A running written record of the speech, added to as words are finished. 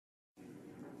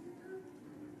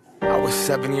was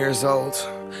 7 years old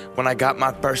when I got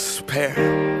my first pair.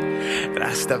 And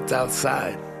I stepped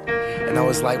outside and I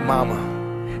was like, Mama,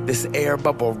 this air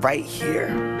bubble right here,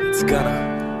 it's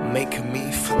gonna make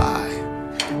me fly.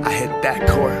 I hit that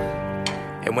court,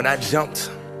 and when I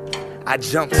jumped. I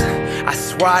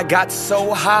swear I got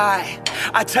so high,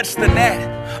 I touched the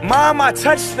net. Mom, I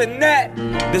touched the net.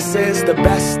 This is the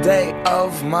best day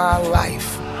of my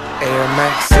life. Air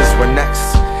Maxes were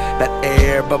next. That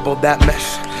air bubble, that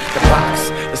mesh, the box,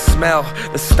 the smell,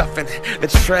 the stuffing, the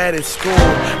tread at school.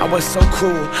 I was so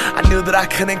cool, I knew that I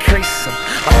couldn't crease them.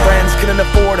 My friends couldn't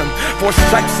afford them. 4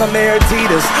 stripes on their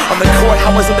Adidas. On the court I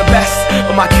wasn't the best,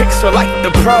 but my kicks were like the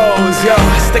pros. Yo,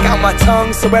 I stick out my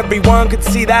tongue so everyone could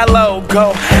see that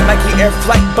logo. Nike Air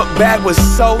Flight book bag was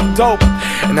so dope.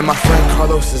 And then my friend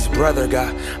Carlos's brother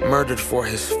got murdered for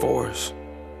his 4s.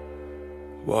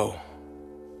 Whoa.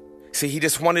 See, he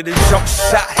just wanted a jump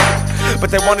shot,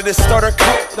 but they wanted a starter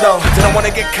coat though. Didn't want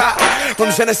to get caught. From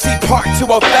Genesee Park to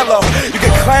Othello, you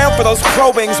could clown for those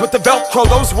probings with the Velcro,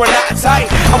 those were not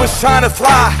tight. I was trying to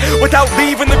fly without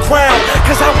leaving the ground,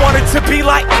 cause I wanted to be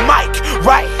like Mike,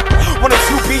 right? Wanted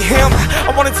to be him,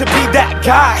 I wanted to be that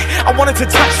guy. I wanted to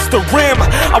touch the rim,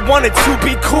 I wanted to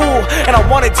be cool, and I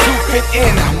wanted to fit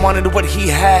in. I wanted what he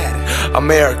had.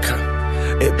 America,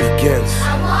 it begins.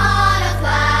 I wanna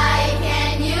fly.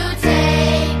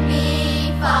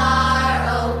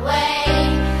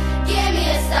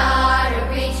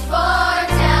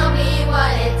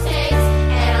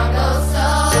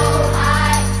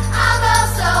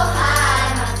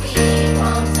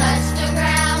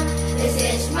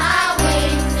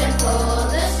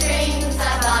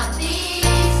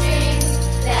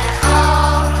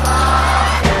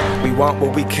 We want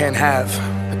what we can't have.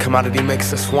 The commodity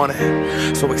makes us want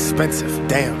it. So expensive,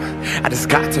 damn. I just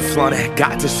got to flaunt it,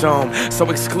 got to show 'em. So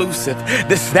exclusive,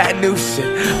 this, that new shit.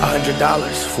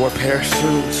 $100 for a pair of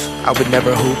shoes. I would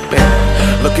never hoop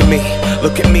it. Look at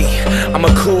me, I'm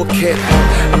a cool kid.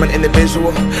 I'm an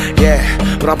individual, yeah,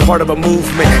 but I'm part of a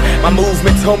movement. My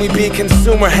movement told me be a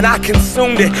consumer, and I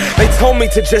consumed it. They told me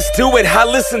to just do it, I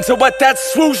listened to what that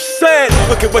swoosh said.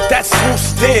 Look at what that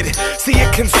swoosh did. See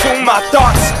it consume my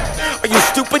thoughts. Are you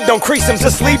stupid? Don't crease them,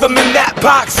 just leave them in that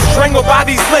box. Strangled by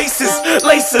these laces,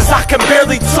 I can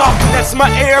barely talk. That's my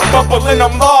air bubble and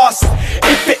I'm lost.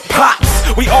 If it pops,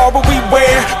 we are what we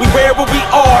wear what we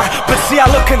are. But see, I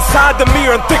look inside the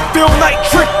mirror and think Phil Knight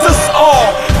tricked us all.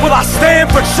 Will I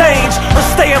stand for change or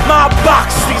stay in my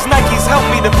box? These Nikes help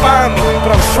me define me,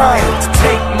 but I'm trying to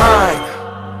take mine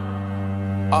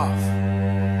off.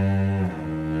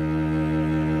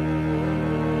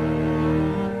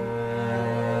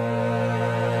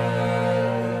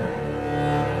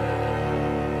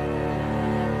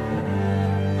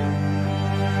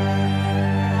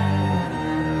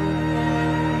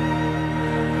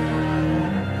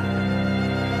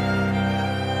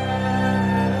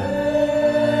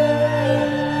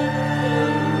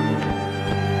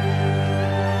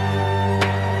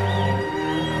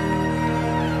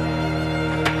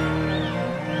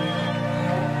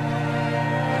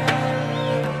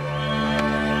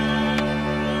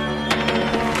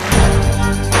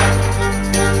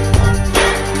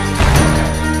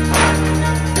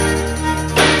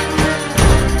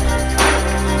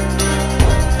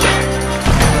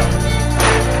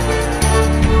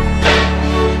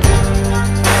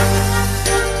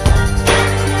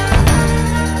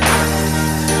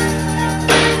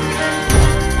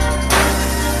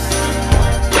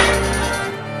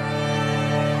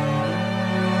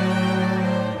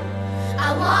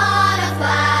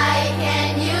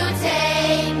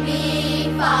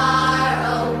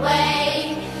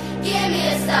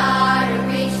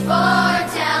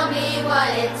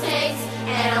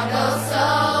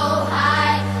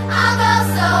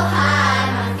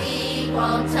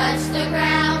 Touch the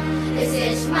ground, just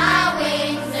itch my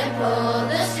wings and pull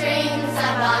the strings. I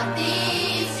bought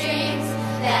these strings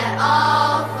that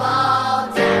all fall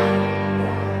down.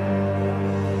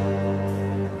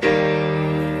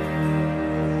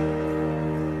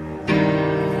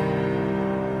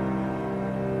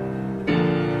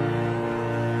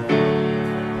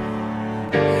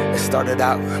 It started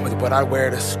out with what I wear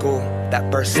to school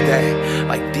that first day.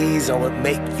 Like these are what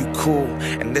make you cool.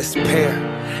 And this pair,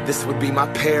 this would be my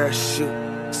parachute.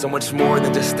 So much more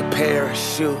than just a pair of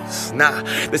shoes. Nah,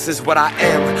 this is what I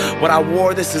am, what I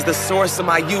wore. This is the source of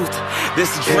my youth.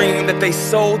 This dream that they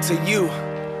sold to you.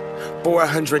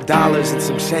 $400 and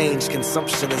some change.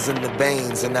 Consumption is in the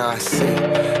veins. And now I see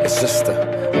it's just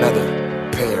another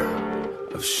pair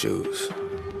of shoes.